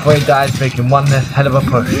 But before he dies, making one hell of a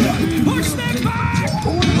push.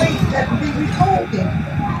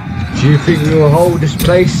 Do you think we will hold this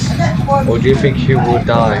place, or do you think he will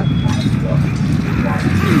die?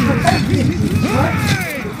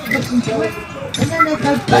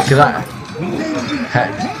 Look at that.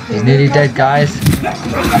 Heck, he's nearly dead, guys.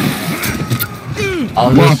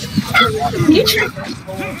 Oh, this.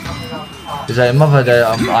 Is that your mother there? I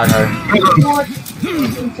know.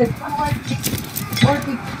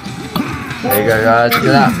 There you go, guys. Look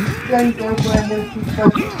at that.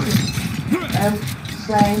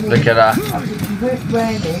 Look at that.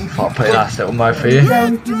 I'll put a nice little mo for you.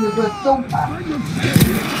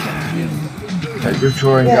 Good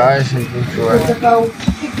drawing, guys. Good drawing.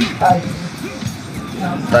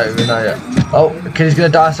 Don't even know yet. Oh, the kid's gonna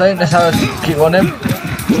die soon. Let's have a keep on him.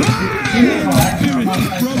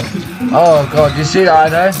 Oh god, do you see that, I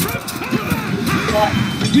know?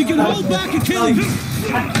 We can hold back Achilles.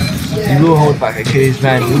 You will hold back Achilles,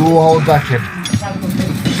 man. You will hold back him.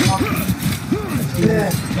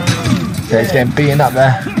 Yeah, he's getting beaten up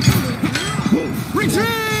there.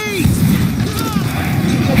 Retreat!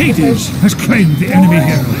 Hades has claimed the enemy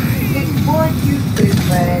hero.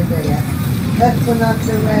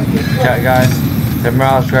 Okay, guys, the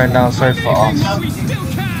morale's going down so fast.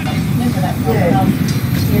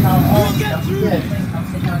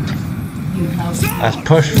 Let's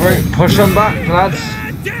push through, push them back, lads.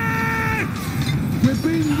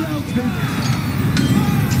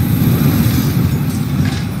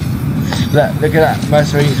 Look at that,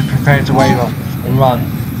 mercenaries are preparing to wave up and run.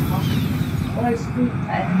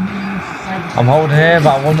 I'm holding here,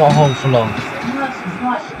 but I will not hold for long.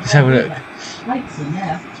 Let's have a look.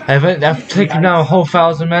 They've taken down a whole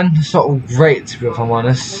 1,000 men. It's not great, if I'm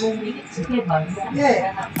honest. What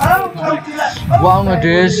I'm going to do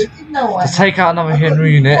is to take out another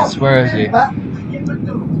Henry units. Where is he?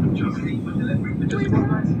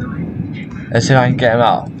 Let's see if I can get him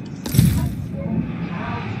out.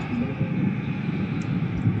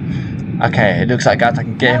 Okay, it looks like guys I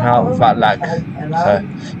can get him out without lag. So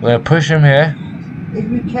we're gonna push him here,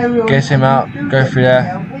 get him out, go through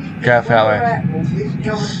there, go through that way.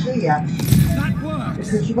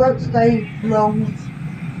 Because you won't stay long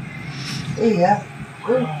here,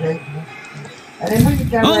 will you? And then when you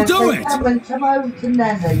go I'll do say, it. come over to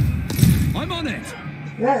Nanny. I'm on it.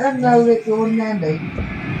 Let them know that you're Nanny.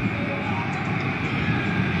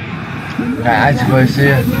 Right, as you guys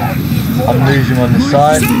see, I'm losing on the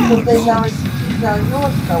side. Because they know it's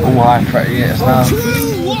All high threat units now.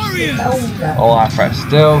 True warriors. All high threat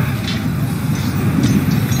still.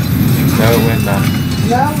 Don't win now.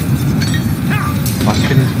 No?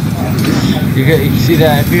 You can see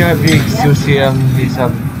that if you hope you can still see these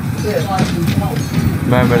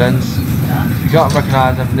myrmidons. You can't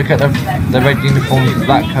recognise them. Look at the red uniforms, the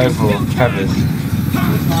black overall feathers.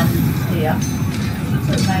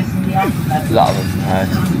 A lot of them.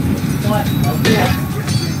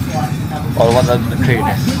 Or the one that's the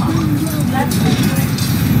cleanest.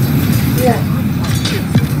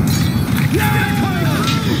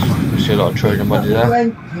 You see a lot of Trojan body there.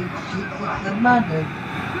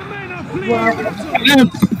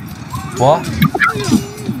 What?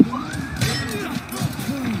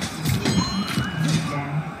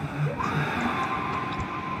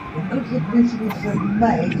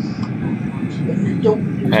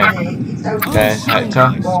 Okay, Hector.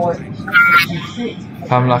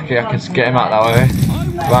 If I'm lucky, I can get him out that way,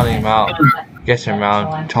 run him out, get him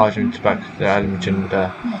round, charge him to back to the Edmonton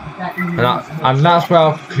there. And that's where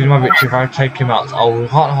I'll conclude my victory if I take him out. I can't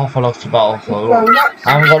half I lost the battle, so I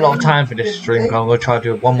haven't got a lot of time for this stream. I'm going to try to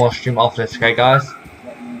do one more stream after this, okay guys?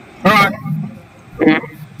 Alright.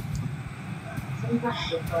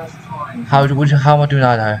 How am I doing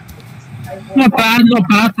now though? Not bad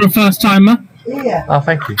for a first timer. Oh,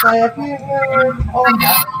 thank you.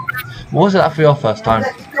 What was that for your first time?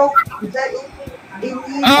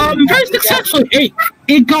 Very successful. It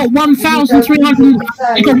got 1,300.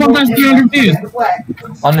 It got 1,300 views.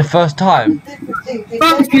 On the first time?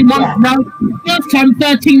 First time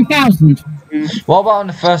 13,000. What about on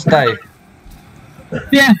the first day?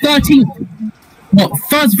 Yeah, 13. What?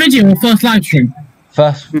 First video or first live stream?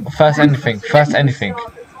 First anything. First anything.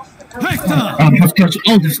 I'm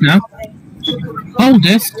oldest now.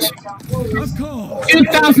 Oldest?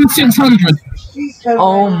 2,600.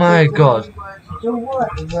 Oh my god.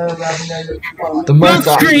 The most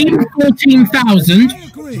stream 14,000.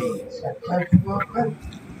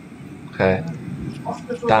 Okay.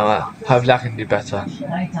 Damn it. Hopefully I can do better.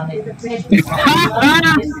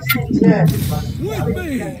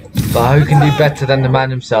 But who can do better than the man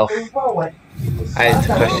himself? That is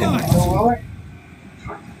the question.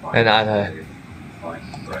 And I know.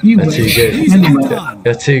 You're too good.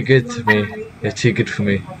 You're too good to me. You're too good for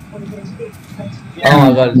me.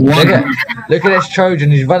 Oh my god, look at this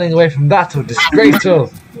Trojan, he's running away from battle,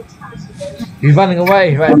 disgraceful! He's running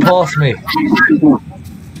away right past me.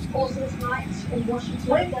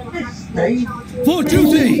 For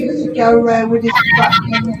duty! Go around with his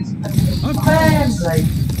fucking family.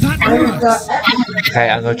 Okay,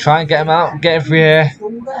 I'm gonna try and get him out, get him through here.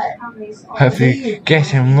 Hopefully get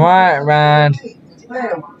him right around.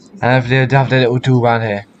 And hopefully he'll have the little tool around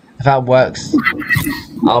here. If that works,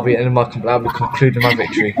 I'll be concluding my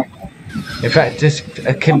victory. In fact, just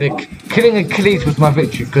killing Achilles was my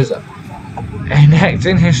victory because in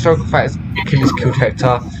historical facts, Achilles killed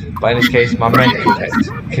Hector, but in this case, my men killed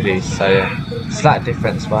Achilles. So yeah, slight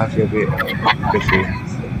difference, but hopefully it'll be a victory.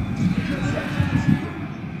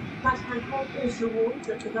 Also warned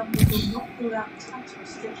that the government will not pull out tight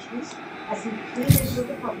restrictions as he pleads with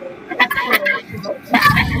the public to follow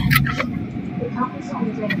the couple's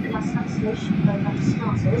holiday plus vaccination program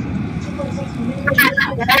started. 2.6 million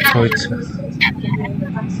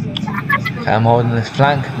Okay, I'm holding this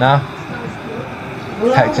flank now.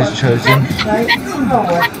 Hector's chosen.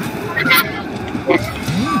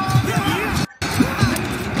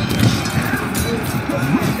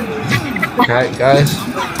 Okay, guys.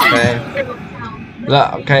 Okay.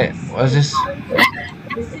 Look, okay, what is this?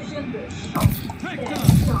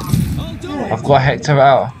 I've got Hector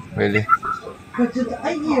out, really. Because an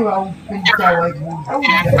 8-year-old's been died.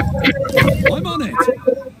 I'm on it.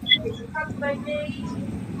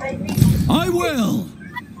 I will.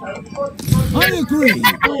 I agree.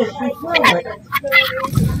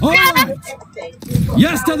 All right.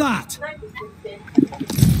 Yes to that.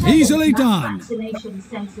 Easily done. Vaccination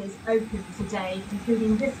centres open today,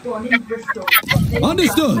 including this one in Bristol.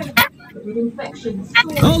 Understood. With infections,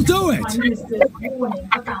 I'll do it. Prime Minister's warning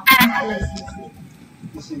about complacency.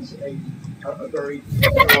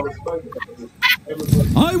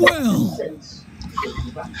 I will.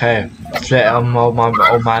 Okay, let's let old man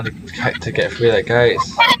to get through that gate.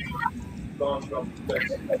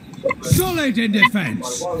 Solid in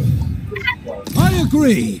defense. I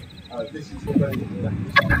agree.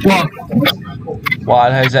 What?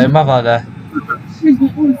 What? Who's their mother there?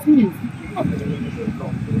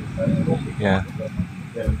 Yeah.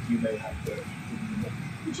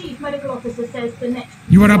 The chief medical officer says the next.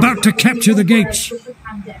 You are about to capture the gates.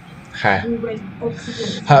 Okay.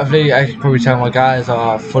 Hopefully, I can probably tell my guys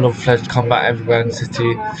are full of fledged combat everywhere in the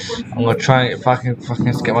city. I'm gonna try and if I can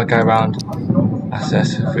get my guy around. That's a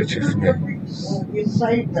feature for me. You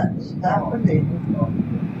saved that stuff,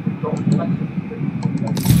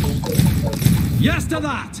 Yes to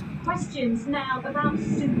that. Questions now about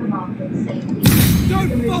supermarket safety.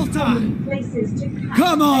 Don't falter. Places to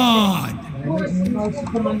Come on. I'm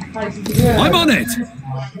on it.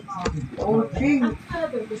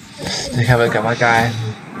 Think I will get my guy.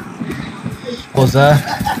 Was there?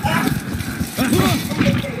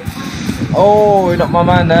 Oh, he knocked my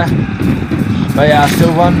man there. But yeah, I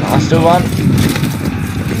still run.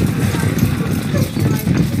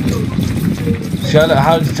 So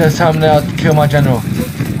how did you tell me to kill my general?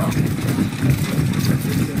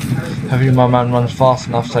 Hopefully my man runs fast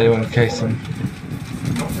enough so you won't case him.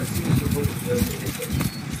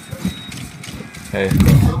 Okay,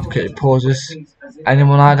 quickly pauses.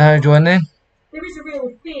 Anyone Idaho join in? There is a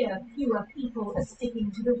real fear fewer people are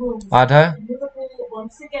sticking to the rules. Idaho? Liverpool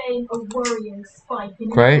once again a worrying spike in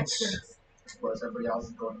Great.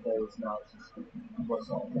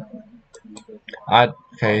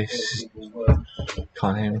 Okay,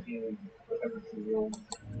 can't hear me.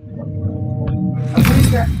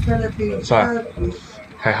 Sorry.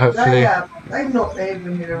 Okay, hopefully. Okay,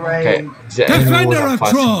 is there any more Defender of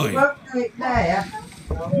Troy. Nah.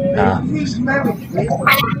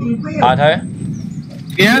 Idaho?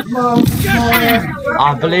 Yeah? I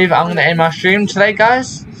believe I'm gonna end my stream today,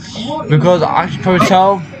 guys, because I can probably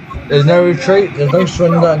tell there's no retreat, there's no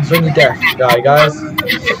surrender, and there's only death. Right, guys.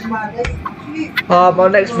 My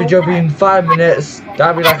next video will be in 5 minutes.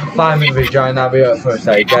 That'll be like a 5-minute video, and that'll be it for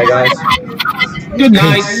today. Okay, guys. Good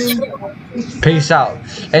night. Peace out.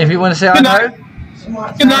 Anything you want to say, Idaho?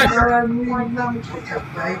 Good night.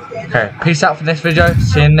 Okay, peace out for the next video.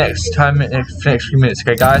 See you next time, next few minutes.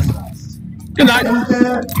 Okay, guys. Good night.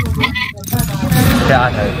 Okay,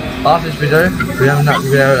 Idaho. After this video, we have like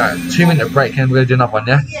 2-minute break, and we're gonna do another one.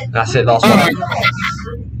 Yeah, and that's it. Last one.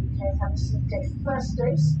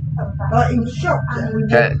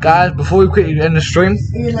 Okay, guys. Before we quickly end the stream,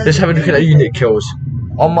 let's have a look at the unit kills.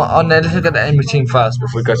 On there, let's look at the enemy team first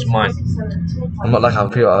before we go to mine. I'm not like how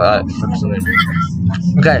people focus on them.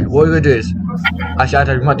 Okay, what we're gonna do is actually I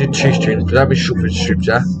don't we might do 2 streams, but that'll be short streams,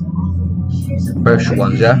 yeah? Very short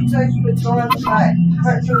ones, yeah?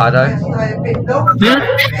 I don't. Yeah?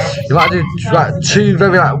 You might do like 2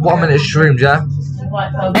 very like 1-minute streams, yeah?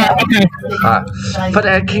 Okay. Alright. For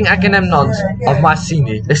the King Agamemnon of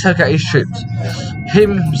Mycenae, let's look at his troops.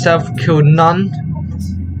 Himself killed none.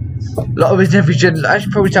 A lot of his division, I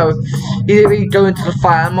should probably tell, he didn't really go into the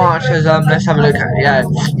fight and march as, let's have a look at, yeah,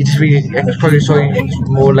 he just really, I probably saw he was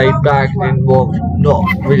more laid back and more, not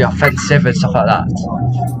really offensive and stuff like that.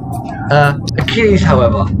 Achilles,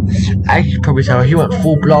 however, I could probably tell, he went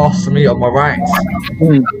full blast to me on my right.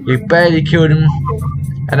 We barely killed him,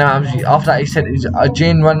 and then after that he said his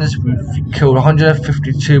Aegean runners, we killed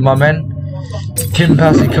 152 of my men. Kim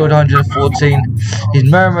personally killed 114. His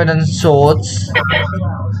Myrmidon swords,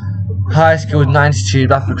 highest killed 92,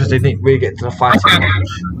 that's because they didn't really get to the fighting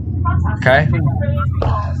range. Okay?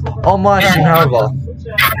 On my team, however,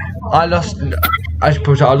 I lost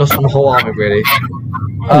my whole army really.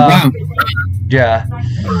 Yeah.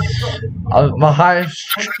 My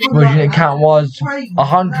highest unit count was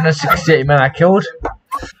 168 men I killed.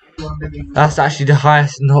 That's actually the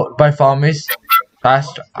highest in both armies.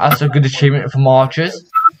 That's a good achievement for my archers.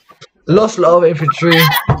 Lost a lot of infantry,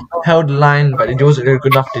 held the line, but it wasn't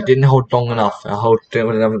good enough. They didn't hold long enough. It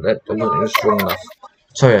wasn't strong enough.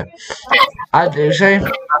 So yeah, I do say.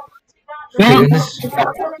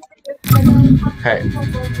 Okay,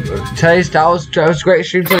 that was a great stream today.